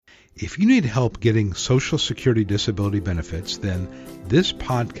If you need help getting Social Security disability benefits, then this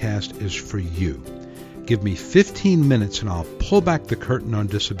podcast is for you. Give me 15 minutes and I'll pull back the curtain on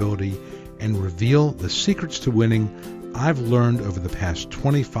disability and reveal the secrets to winning I've learned over the past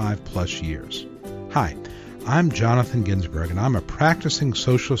 25 plus years. Hi, I'm Jonathan Ginsberg and I'm a practicing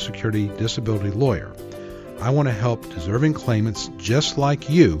Social Security disability lawyer. I want to help deserving claimants just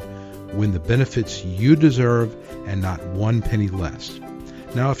like you win the benefits you deserve and not one penny less.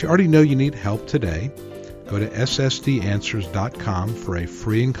 Now, if you already know you need help today, go to ssdanswers.com for a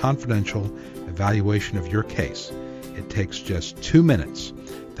free and confidential evaluation of your case. It takes just 2 minutes.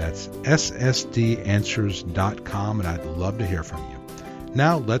 That's ssdanswers.com, and I'd love to hear from you.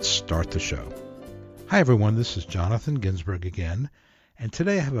 Now, let's start the show. Hi, everyone. This is Jonathan Ginsberg again, and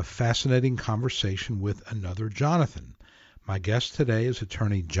today I have a fascinating conversation with another Jonathan. My guest today is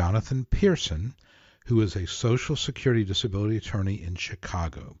attorney Jonathan Pearson, who is a Social Security disability attorney in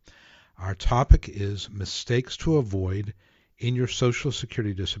Chicago. Our topic is mistakes to avoid in your Social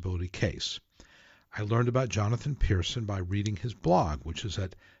Security disability case. I learned about Jonathan Pearson by reading his blog, which is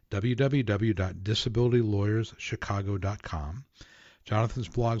at www.disabilitylawyerschicago.com. Jonathan's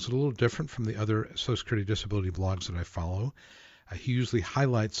blog is a little different from the other Social Security disability blogs that I follow. He usually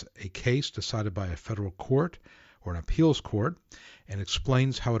highlights a case decided by a federal court or an appeals court and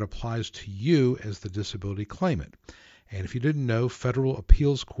explains how it applies to you as the disability claimant. And if you didn't know, federal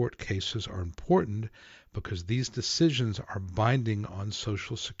appeals court cases are important because these decisions are binding on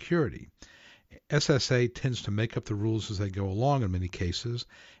Social Security. SSA tends to make up the rules as they go along in many cases,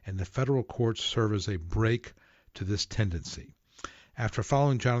 and the federal courts serve as a brake to this tendency. After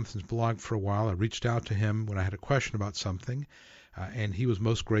following Jonathan's blog for a while, I reached out to him when I had a question about something, and he was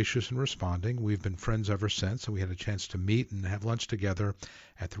most gracious in responding. We've been friends ever since, and we had a chance to meet and have lunch together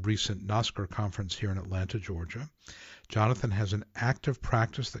at the recent NOSCR conference here in Atlanta, Georgia. Jonathan has an active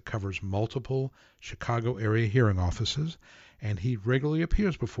practice that covers multiple Chicago area hearing offices, and he regularly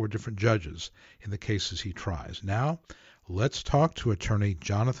appears before different judges in the cases he tries. Now, let's talk to attorney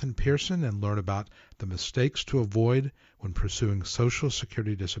Jonathan Pearson and learn about the mistakes to avoid when pursuing Social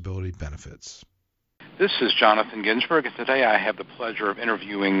Security disability benefits. This is Jonathan Ginsberg, and today I have the pleasure of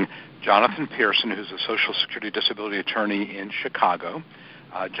interviewing Jonathan Pearson, who's a Social Security disability attorney in Chicago.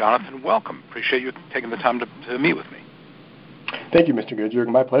 Jonathan, welcome. Appreciate you taking the time to meet with me. Thank you, Mr. Ginsberg.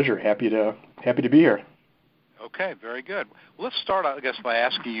 My pleasure. Happy to be here. Okay, very good. Well, let's start, I guess, by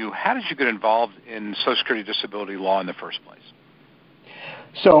asking you, how did you get involved in Social Security disability law in the first place?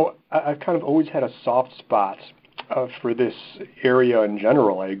 So I've kind of always had a soft spot for this area in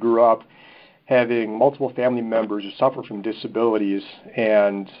general. I grew up having multiple family members who suffer from disabilities,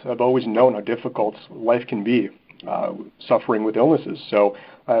 and I've always known how difficult life can be suffering with illnesses. So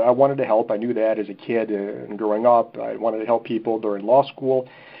I wanted to help. I knew that as a kid and growing up. I wanted to help people during law school.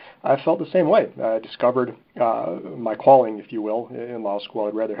 I felt the same way. I discovered my calling, if you will, in law school.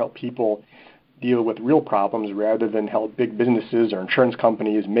 I'd rather help people deal with real problems rather than help big businesses or insurance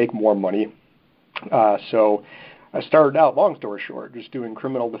companies make more money. So I started out, long story short, just doing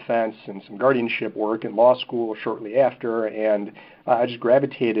criminal defense and some guardianship work in law school shortly after, and I just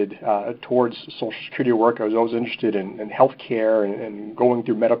gravitated towards Social Security work. I was always interested in health care and going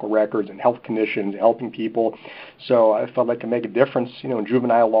through medical records and health conditions, helping people. So I felt like I could make a difference, in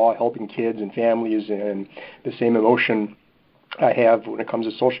juvenile law, helping kids and families, and the same emotion I have when it comes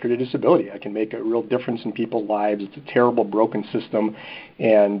to Social Security disability. I can make a real difference in people's lives. It's a terrible, broken system,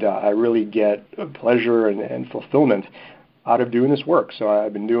 and I really get pleasure and fulfillment out of doing this work. So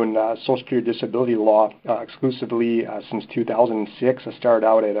I've been doing Social Security disability law exclusively since 2006. I started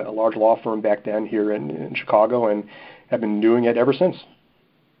out at a large law firm back then here in Chicago, and have been doing it ever since.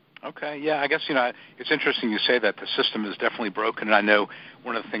 Okay, yeah, I guess, it's interesting you say that. The system is definitely broken, and I know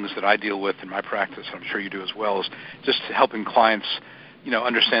one of the things that I deal with in my practice, and I'm sure you do as well, is just helping clients,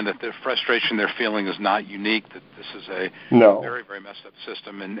 understand that the frustration they're feeling is not unique, that this is a very, very messed up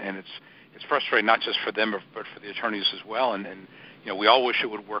system, and it's frustrating not just for them, but for the attorneys as well, and we all wish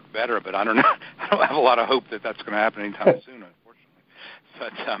it would work better, but I don't know, I don't have a lot of hope that that's going to happen anytime soon, unfortunately.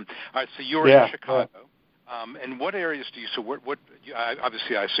 But, all right, so you were in Chicago. And what areas do you,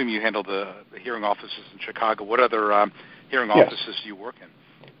 obviously I assume you handle the hearing offices in Chicago. What other hearing offices do you work in?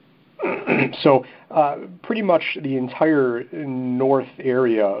 So pretty much the entire north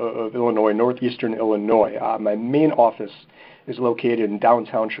area of Illinois, northeastern Illinois. My main office is located in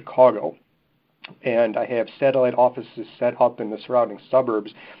downtown Chicago, and I have satellite offices set up in the surrounding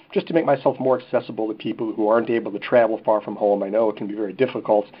suburbs just to make myself more accessible to people who aren't able to travel far from home. I know it can be very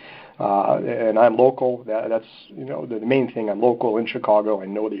difficult And I'm local. That's the main thing. I'm local in Chicago. I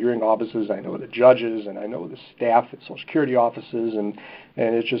know the hearing offices. I know the judges, and I know the staff at Social Security offices, and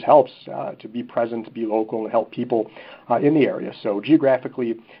it just helps to be present, to be local, and help people in the area. So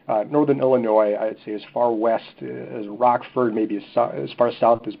geographically, northern Illinois, I'd say as far west as Rockford, maybe as far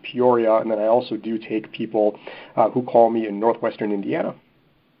south as Peoria, and then I also do take people who call me in northwestern Indiana.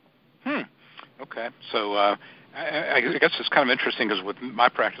 Okay. So I guess it's kind of interesting because with my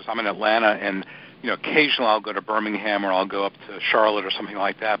practice, I'm in Atlanta, and occasionally I'll go to Birmingham or I'll go up to Charlotte or something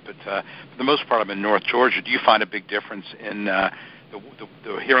like that. But for the most part, I'm in North Georgia. Do you find a big difference in the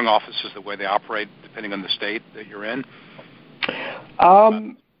hearing offices, the way they operate, depending on the state that you're in?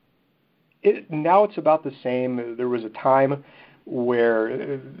 Now it's about the same. There was a time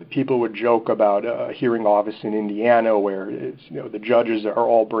where people would joke about a hearing office in Indiana where it's, the judges are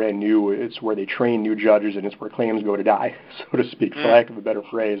all brand new. It's where they train new judges, and it's where claims go to die, so to speak, for lack of a better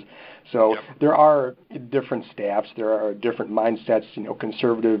phrase. So there are different staffs. There are different mindsets,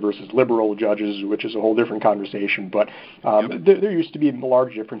 conservative versus liberal judges, which is a whole different conversation. But there used to be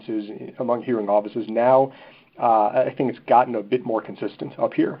large differences among hearing offices. Now I think it's gotten a bit more consistent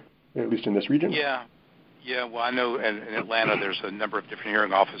up here, at least in this region. Yeah, well, I know in Atlanta there's a number of different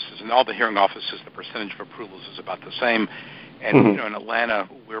hearing offices, and all the hearing offices, the percentage of approvals is about the same. And, in Atlanta,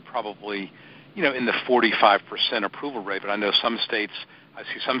 we're probably, in the 45% approval rate, but I know I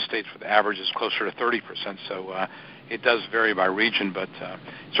see some states where the average is closer to 30%, so it does vary by region, but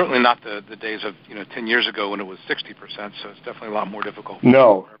certainly not the days of, 10 years ago when it was 60%, so it's definitely a lot more difficult.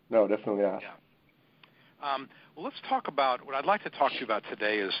 No, definitely not. Yeah. Well, let's talk about what I'd like to talk to you about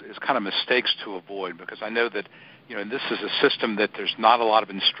today is kind of mistakes to avoid, because I know that, this is a system that there's not a lot of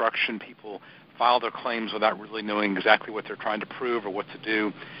instruction. People file their claims without really knowing exactly what they're trying to prove or what to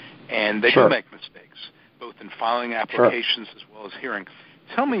do, and they do make mistakes, both in filing applications as well as hearing.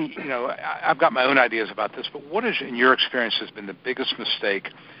 Tell me, I've got my own ideas about this, but what is, in your experience, has been the biggest mistake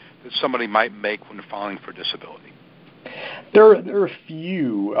that somebody might make when filing for disability? There are a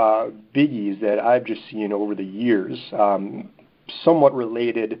few biggies that I've just seen over the years, somewhat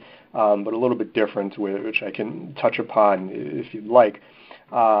related, but a little bit different, which I can touch upon if you'd like.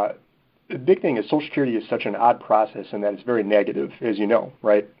 The big thing is Social Security is such an odd process in that it's very negative, as you know,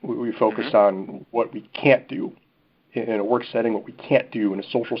 right? We focus on what we can't do in a work setting, what we can't do in a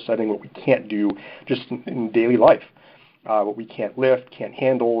social setting, what we can't do just in daily life, what we can't lift, can't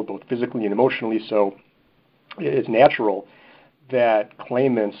handle, both physically and emotionally. So it's natural that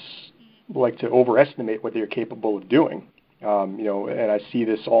claimants like to overestimate what they're capable of doing. And I see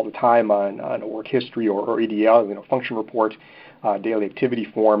this all the time on a work history or EDL, function report, daily activity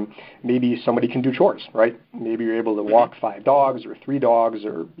form. Maybe somebody can do chores, right? Maybe you're able to walk 5 dogs or 3 dogs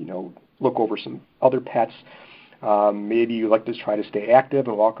or, look over some other pets. Maybe you like to try to stay active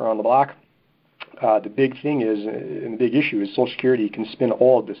and walk around the block. The big thing is, and the big issue is Social Security can spin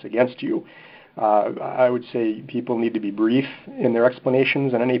all of this against you. I would say people need to be brief in their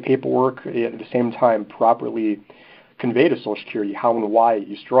explanations on any paperwork, at the same time properly convey to Social Security how and why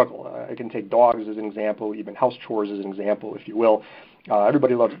you struggle. I can take dogs as an example, even house chores as an example, if you will.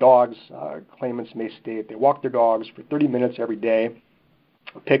 Everybody loves dogs. Claimants may state they walk their dogs for 30 minutes every day,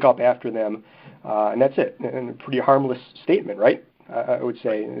 pick up after them, and that's it. And a pretty harmless statement, right? I would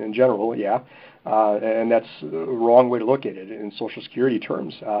say in general, yeah. And that's the wrong way to look at it in Social Security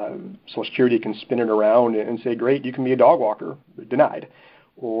terms. Social Security can spin it around and say, great, you can be a dog walker, denied.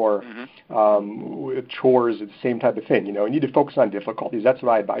 Or with chores, it's the same type of thing. You need to focus on difficulties. That's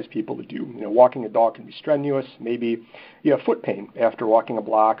what I advise people to do. Walking a dog can be strenuous. Maybe you have foot pain after walking a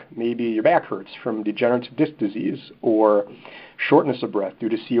block. Maybe your back hurts from degenerative disc disease or shortness of breath due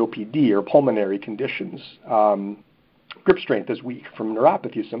to COPD or pulmonary conditions. Grip strength is weak from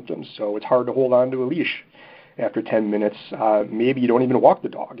neuropathy symptoms, so it's hard to hold on to a leash after 10 minutes. Maybe you don't even walk the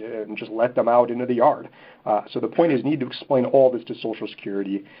dog and just let them out into the yard. So the point is you need to explain all this to Social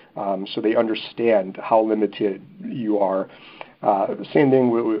Security so they understand how limited you are. The same thing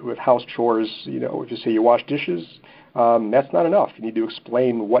with house chores. If you say you wash dishes, that's not enough. You need to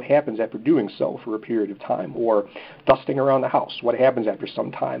explain what happens after doing so for a period of time. Or dusting around the house, what happens after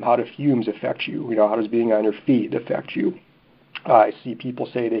some time? How do fumes affect you? How does being on your feet affect you? I see people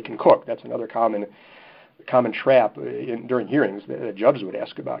say they can cook. That's another common trap during hearings that a judge would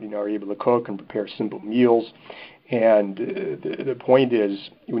ask about. Are you able to cook and prepare simple meals? And the point is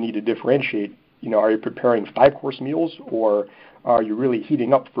we need to differentiate. Are you preparing 5-course meals, or are you really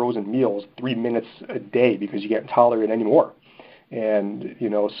heating up frozen meals 3 minutes a day because you can't tolerate any more? And,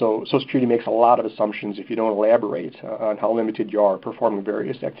 so Social Security makes a lot of assumptions if you don't elaborate on how limited you are performing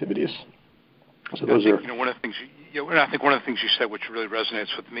various activities. So those are... one of the things And I think one of the things you said, which really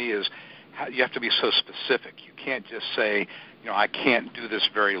resonates with me, is how you have to be so specific. You can't just say, I can't do this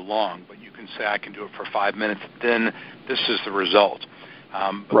very long, but you can say I can do it for 5 minutes. Then this is the result.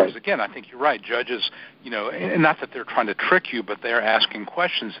 Because again, I think you're right. Judges, and not that they're trying to trick you, but they're asking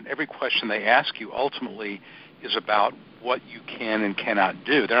questions, and every question they ask you ultimately is about what you can and cannot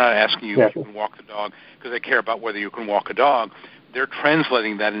do. They're not asking you if you can walk the dog because they care about whether you can walk a dog. They're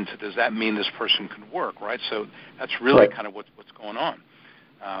translating that into, does that mean this person can work, right? So that's really kind of what's going on.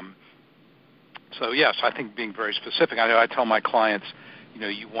 So I think being very specific. I know I tell my clients,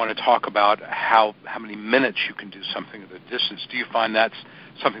 you want to talk about how many minutes you can do something at a distance. Do you find that's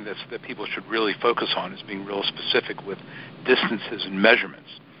something that people should really focus on, is being real specific with distances and measurements?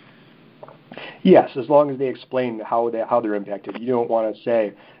 Yes, as long as they explain how they're impacted. You don't want to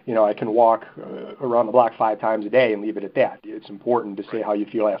say, I can walk around the block 5 times a day and leave it at that. It's important to say how you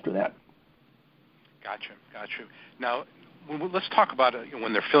feel after that. Gotcha. Now, let's talk about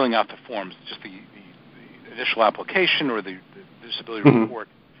when they're filling out the forms, just the initial application or the disability report.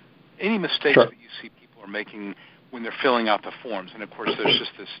 Any mistakes that you see people are making when they're filling out the forms? And of course, there's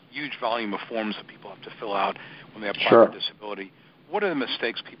just this huge volume of forms that people have to fill out when they apply for disability. What are the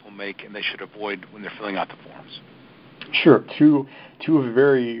mistakes people make and they should avoid when they're filling out the forms? Sure. Two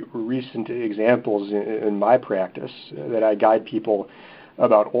very recent examples in my practice that I guide people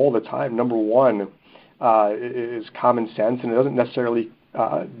about all the time. Number one is common sense, and it doesn't necessarily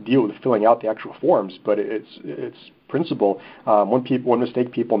deal with filling out the actual forms, but it's principle. One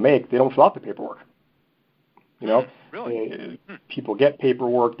mistake people make, they don't fill out the paperwork. Really? People get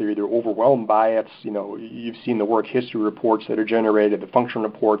paperwork, they're either overwhelmed by it. You've seen the work history reports that are generated, the function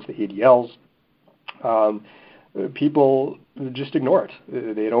reports, the ADLs. People just ignore it.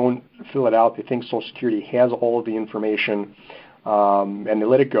 They don't fill it out. They think Social Security has all of the information, and they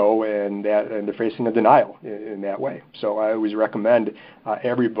let it go, and they're facing a denial in that way. So I always recommend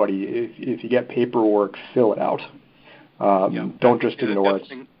everybody, if you get paperwork, fill it out. Don't just ignore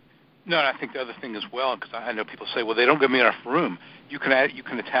it. No, and I think the other thing as well, because I know people say, well, they don't give me enough room. You can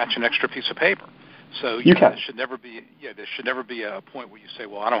attach an extra piece of paper. So there should never be a point where you say,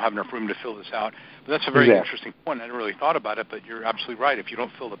 well, I don't have enough room to fill this out. But that's a very interesting point. I hadn't really thought about it, but you're absolutely right. If you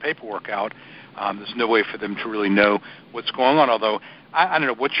don't fill the paperwork out, there's no way for them to really know what's going on. Although I don't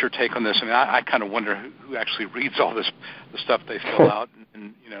know, what's your take on this? I mean, I kind of wonder who actually reads all the stuff they fill out,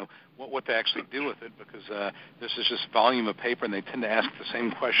 and what they actually do with it, because this is just volume of paper, and they tend to ask the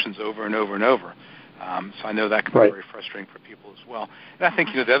same questions over and over and over. So I know that can be very frustrating for people as well. And I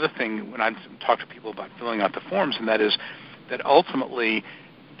think the other thing, when I talk to people about filling out the forms, and that is that ultimately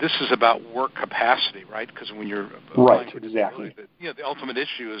this is about work capacity, right? Because when you're applying for disability, the ultimate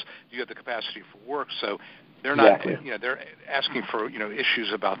issue is you have the capacity for work. So they're not, they're asking for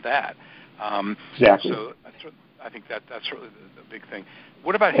issues about that. So I think that's really the big thing.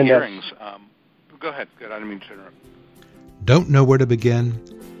 What about hearings? Go ahead. I didn't mean to interrupt. Don't know where to begin?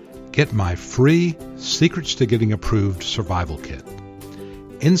 Get my free Secrets to Getting Approved Survival Kit.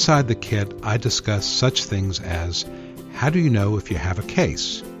 Inside the kit, I discuss such things as how do you know if you have a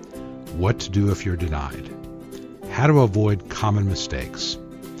case, what to do if you're denied, how to avoid common mistakes,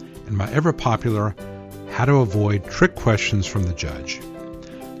 and my ever-popular how to avoid trick questions from the judge.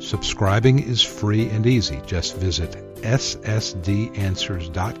 Subscribing is free and easy. Just visit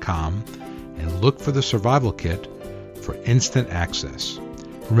ssdanswers.com and look for the Survival Kit for instant access.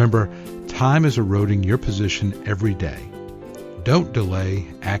 Remember, time is eroding your position every day. Don't delay,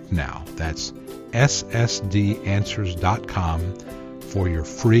 act now. That's ssdanswers.com for your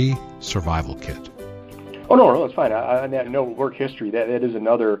free survival kit. Oh, no, it's fine. On that note, work history, that is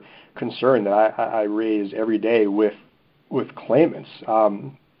another concern that I raise every day with claimants.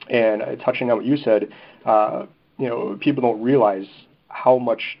 And touching on what you said, people don't realize how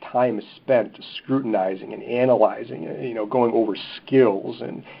much time is spent scrutinizing and analyzing, going over skills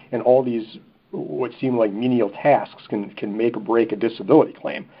and all these what seem like menial tasks can make or break a disability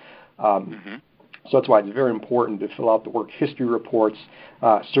claim. So that's why it's very important to fill out the work history reports.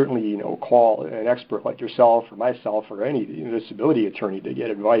 Certainly, call an expert like yourself or myself or any disability attorney to get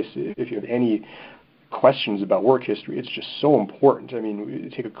advice if you have any questions about work history. It's just so important. I mean,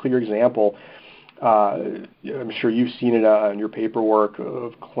 take a clear example. I'm sure you've seen it on your paperwork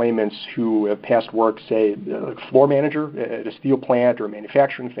of claimants who have passed work, say, like floor manager at a steel plant or a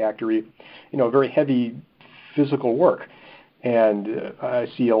manufacturing factory, very heavy physical work. And I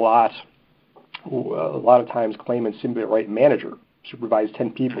see a lot of times claimants simply write manager, supervise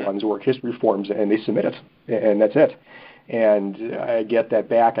 10 people on his work history forms, and they submit it, and that's it. and I get that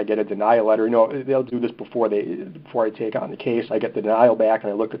back. I get a denial letter. They'll do this before I take on the case. I get the denial back,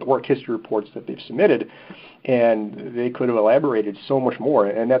 and I look at the work history reports that they've submitted, and they could have elaborated so much more.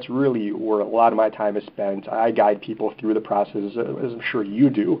 And that's really where a lot of my time is spent. I guide people through the process, as I'm sure you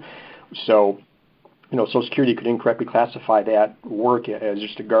do. So, Social Security could incorrectly classify that work as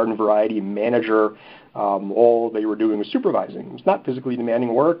just a garden variety manager. All they were doing was supervising. It's not physically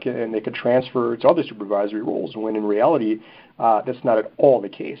demanding work, and they could transfer to other supervisory roles, when in reality, that's not at all the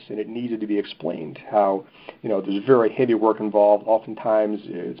case, and it needed to be explained how, there's very heavy work involved. Oftentimes,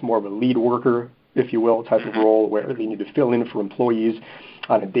 it's more of a lead worker, if you will, type of role where they need to fill in for employees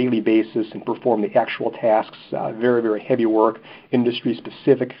on a daily basis and perform the actual tasks. Very, very heavy work,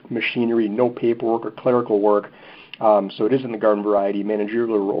 industry-specific machinery, no paperwork or clerical work. So it isn't the garden variety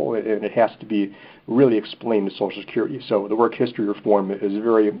managerial role, and it has to be really explained to Social Security. So the work history reform is a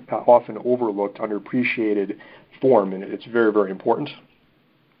very often overlooked, underappreciated form, and it's very, very important.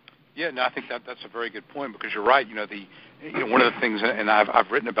 Yeah, no, I think that's a very good point, because you're right. One of the things, and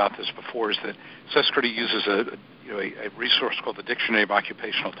I've written about this before, is that Social Security uses a resource called the Dictionary of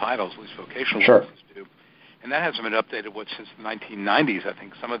Occupational Titles, at least vocational sure. licenses do, and that hasn't been updated since the 1990s. I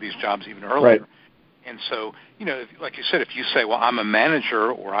think some of these jobs even earlier. Right. And so, like you said, if you say, well, I'm a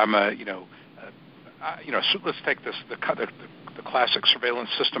manager, or I'm a, so let's take this the classic surveillance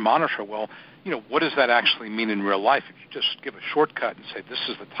system monitor. Well, what does that actually mean in real life? If you just give a shortcut and say, this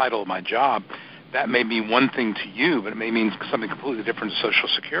is the title of my job, that may mean one thing to you, but it may mean something completely different to Social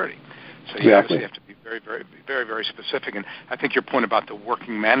Security. So you obviously have to be very, very, very, very specific. And I think your point about the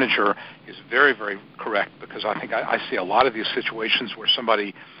working manager is very, very correct, because I think I see a lot of these situations where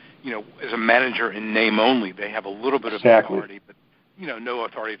somebody, is a manager in name only. They have a little bit of authority, but no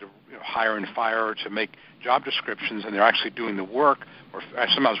authority to hire and fire or to make job descriptions, and they're actually doing the work, or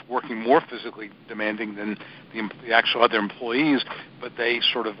sometimes working more physically demanding than the actual other employees, but they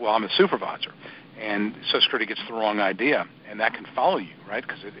sort of, I'm a supervisor. And Social Security gets the wrong idea, and that can follow you, right?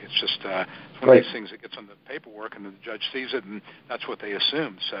 Because it's just it's one of these things that gets on the paperwork, and the judge sees it, and that's what they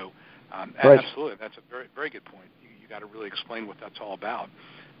assume. So, absolutely, that's a very, very good point. You got to really explain what that's all about.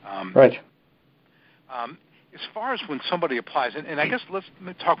 Right. As far as when somebody applies, and I guess let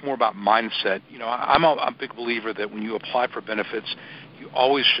me talk more about mindset. I'm a big believer that when you apply for benefits, you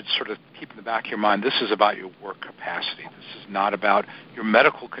always should sort of keep in the back of your mind, this is about your work capacity. This is not about your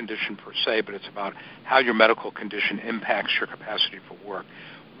medical condition per se, but it's about how your medical condition impacts your capacity for work.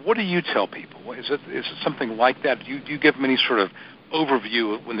 What do you tell people? Is it something like that? Do you give them any sort of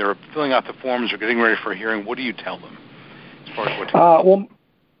overview when they're filling out the forms or getting ready for a hearing? What do you tell them as far as what to do?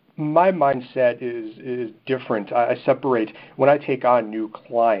 My mindset is different. I separate, when I take on new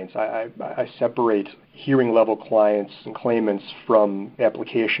clients, I separate hearing level clients and claimants from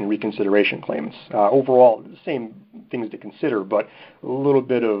application reconsideration claimants. Overall, the same things to consider, but a little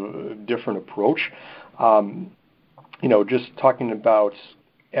bit of a different approach. Just talking about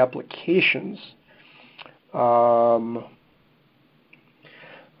applications, let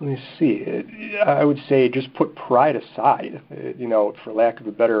me see. I would say just put pride aside, for lack of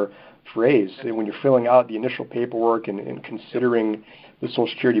a better phrase. When you're filling out the initial paperwork and considering the Social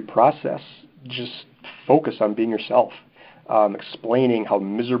Security process, just focus on being yourself, explaining how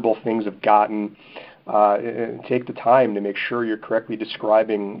miserable things have gotten, and take the time to make sure you're correctly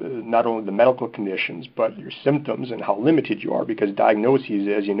describing not only the medical conditions, but your symptoms and how limited you are, because diagnoses,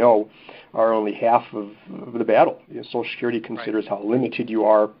 as you know, are only half of the battle. Social Security considers how limited you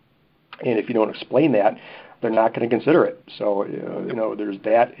are, and if you don't explain that, they're not going to consider it. So, there's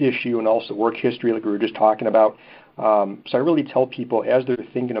that issue, and also work history, like we were just talking about. So I really tell people, as they're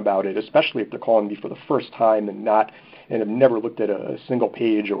thinking about it, especially if they're calling me for the first time and have never looked at a single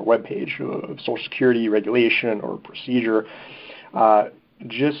page or web page of Social Security regulation or procedure,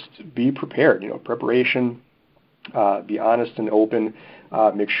 just be prepared. Preparation, be honest and open.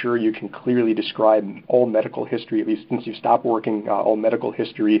 Make sure you can clearly describe all medical history, at least since you've stopped working, all medical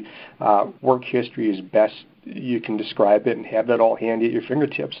history. Work history is best you can describe it and have that all handy at your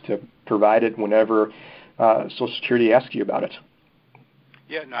fingertips to provide it whenever Social Security asks you about it.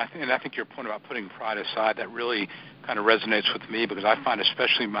 Yeah, no, I think your point about putting pride aside, that really kind of resonates with me, because I find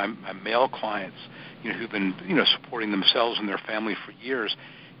especially my male clients, who've been, supporting themselves and their family for years,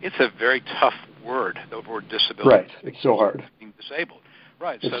 it's a very tough word, the word disability. Right, it's so hard. Being disabled.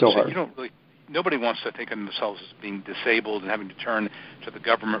 Right, it's so hard. You don't really, nobody wants to think of themselves as being disabled and having to turn to the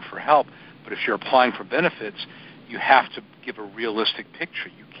government for help, but if you're applying for benefits, you have to give a realistic picture.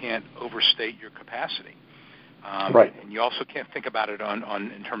 You can't overstate your capacity. Right. And you also can't think about it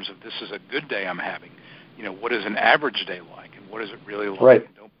on in terms of, this is a good day I'm having. What is an average day like, and what is it really like? Right.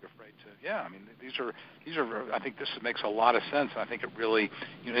 And don't be afraid to. Yeah, these are. I think this makes a lot of sense. I think it really,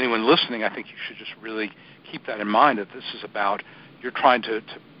 anyone listening, I think you should just really keep that in mind, that this is about, you're trying to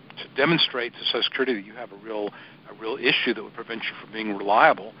demonstrate to Social Security that you have a real issue that would prevent you from being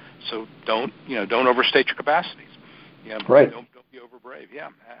reliable. So don't overstate your capacities. Right. Don't be overbrave. Yeah,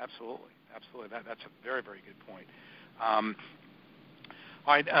 absolutely. That's a very, very good point. All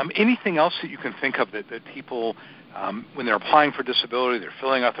right. Anything else that you can think of that people, when they're applying for disability, they're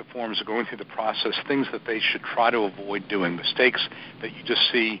filling out the forms, they're going through the process, things that they should try to avoid doing, mistakes that you just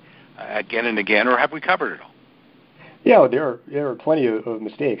see again and again, or have we covered it all? Yeah, there are plenty of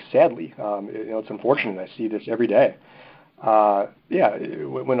mistakes. Sadly, it's unfortunate. I see this every day.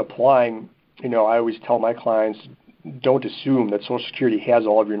 When applying, I always tell my clients, don't assume that Social Security has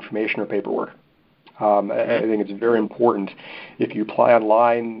all of your information or paperwork. I think it's very important. If you apply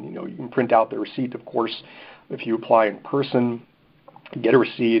online, you can print out the receipt, of course. If you apply in person, get a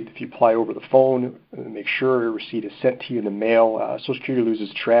receipt. If you apply over the phone, make sure a receipt is sent to you in the mail. Social Security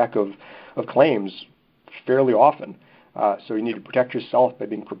loses track of claims fairly often. So you need to protect yourself by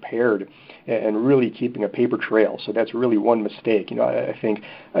being prepared and really keeping a paper trail. So that's really one mistake. I think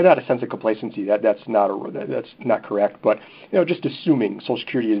not a sense of complacency. That's not correct. But just assuming Social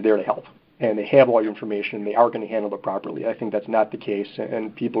Security is there to help and they have all your information and they are going to handle it properly. I think that's not the case,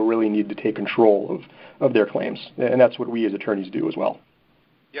 and people really need to take control of their claims, and that's what we as attorneys do as well.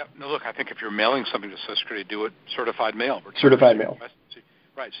 Yeah. No, look, I think if you're mailing something to Social Security, do it certified mail. Certified mail.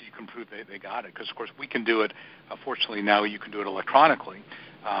 Right, so you can prove they got it. Because, of course, we can do it. Fortunately, now you can do it electronically.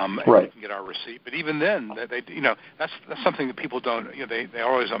 And right. We can get our receipt. But even then, that's something that people don't. They're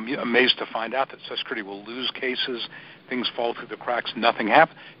always amazed to find out that Social Security will lose cases, things fall through the cracks, nothing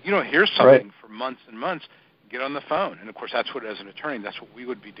happens. You don't hear something for months and months. Get on the phone, and of course, that's what, as an attorney, that's what we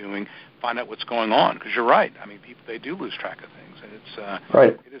would be doing. Find out what's going on. Because you're right. I mean, people, they do lose track of things, and it's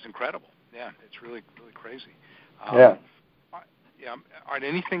right. It is incredible. Yeah, it's really, really crazy. Yeah. Yeah. All right.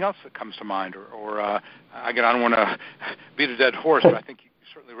 Anything else that comes to mind, or again, I don't want to beat a dead horse, but I think you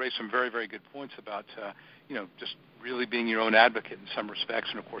certainly raised some very, very good points about just really being your own advocate in some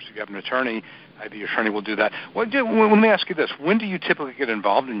respects. And of course, if you have an attorney, the attorney will do that. Well, let me ask you this: when do you typically get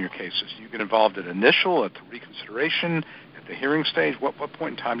involved in your cases? Do you get involved at initial, at the reconsideration, at the hearing stage? What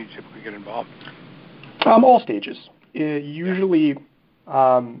point in time do you typically get involved? All stages. Usually.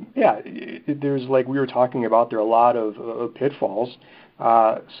 There's, like we were talking about, there are a lot of pitfalls.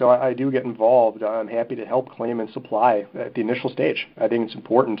 So I do get involved. I'm happy to help claimants apply at the initial stage. I think it's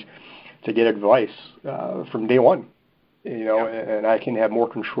important to get advice from day one, and I can have more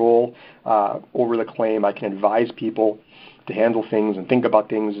control over the claim. I can advise people to handle things and think about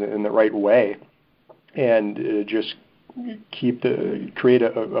things in the right way, and just create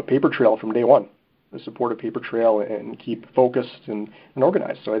a paper trail from day one. Support a paper trail and keep focused and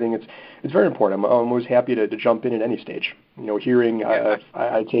organized. So I think it's very important. I'm always happy to jump in at any stage. Hearing,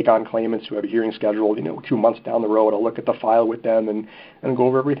 I take on claimants who have a hearing scheduled, 2 months down the road. I'll look at the file with them and go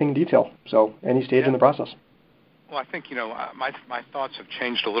over everything in detail. So any stage in the process. Well, I think, my thoughts have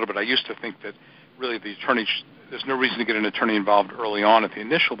changed a little bit. I used to think that really the attorney, there's no reason to get an attorney involved early on at the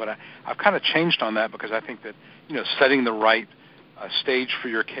initial, but I've kind of changed on that because I think that, setting the right stage for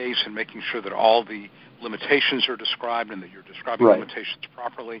your case and making sure that all the limitations are described and that you're describing limitations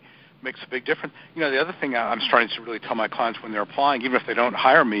properly makes a big difference. The other thing I'm starting to really tell my clients when they're applying, even if they don't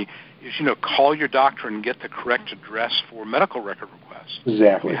hire me, is, call your doctor and get the correct address for medical record requests.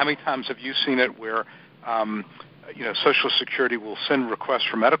 Exactly. How many times have you seen it where, Social Security will send requests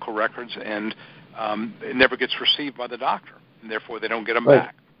for medical records and it never gets received by the doctor, and therefore they don't get them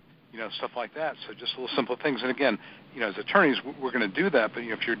back. Stuff like that. So just little simple things. And again, as attorneys, we're going to do that. But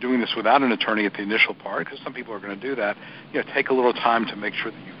if you're doing this without an attorney at the initial part, because some people are going to do that, take a little time to make sure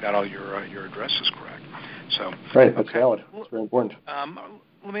that you've got all your addresses correct. So right, that's valid. That's very important.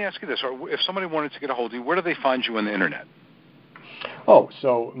 Let me ask you this: or if somebody wanted to get a hold of you, where do they find you on the internet? Oh,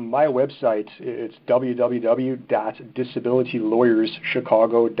 so my website, it's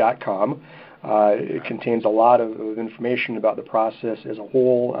www.disabilitylawyerschicago.com. It contains a lot of information about the process as a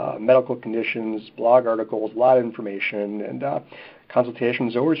whole, medical conditions, blog articles, a lot of information, and consultation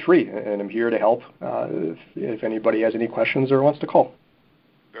is always free, and I'm here to help if anybody has any questions or wants to call.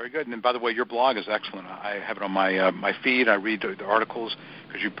 Very good. And by the way, your blog is excellent. I have it on my feed. I read the articles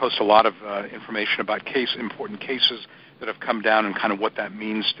because you post a lot of information about important cases that have come down and kind of what that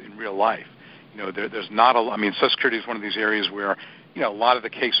means in real life. There's not Social Security is one of these areas where a lot of the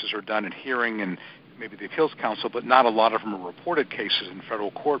cases are done in hearing and maybe the appeals council, but not a lot of them are reported cases in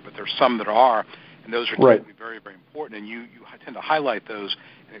federal court, but there's some that are, and those are typically very, very important, and you tend to highlight those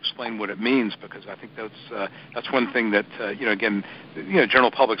and explain what it means, because I think that's one thing that again,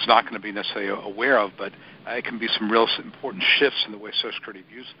 general public's not going to be necessarily aware of, but it can be some real important shifts in the way Social Security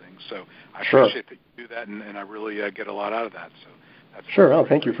views things. So I appreciate that you do that, and I really get a lot out of that. So. Sure. Oh,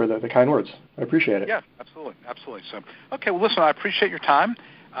 thank you for the kind words. I appreciate it. Yeah, absolutely. So, okay. Well, listen, I appreciate your time.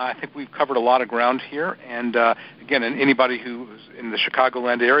 I think we've covered a lot of ground here. And again, anybody who's in the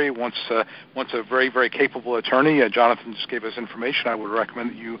Chicagoland area wants a very, very capable attorney, Jonathan just gave us information. I would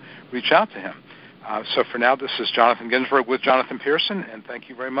recommend that you reach out to him. So for now, this is Jonathan Ginsberg with Jonathan Pearson, and thank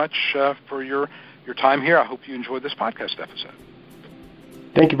you very much for your time here. I hope you enjoyed this podcast episode.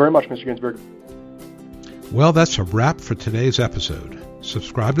 Thank you very much, Mr. Ginsberg. Well, that's a wrap for today's episode.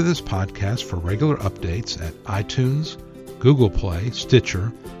 Subscribe to this podcast for regular updates at iTunes, Google Play,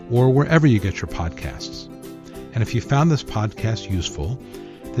 Stitcher, or wherever you get your podcasts. And if you found this podcast useful,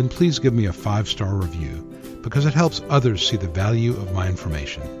 then please give me a 5-star review, because it helps others see the value of my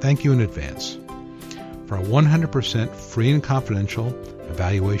information. Thank you in advance. For a 100% free and confidential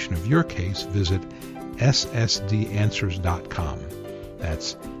evaluation of your case, visit ssdanswers.com.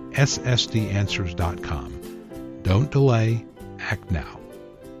 That's ssdanswers.com. Don't delay, act now.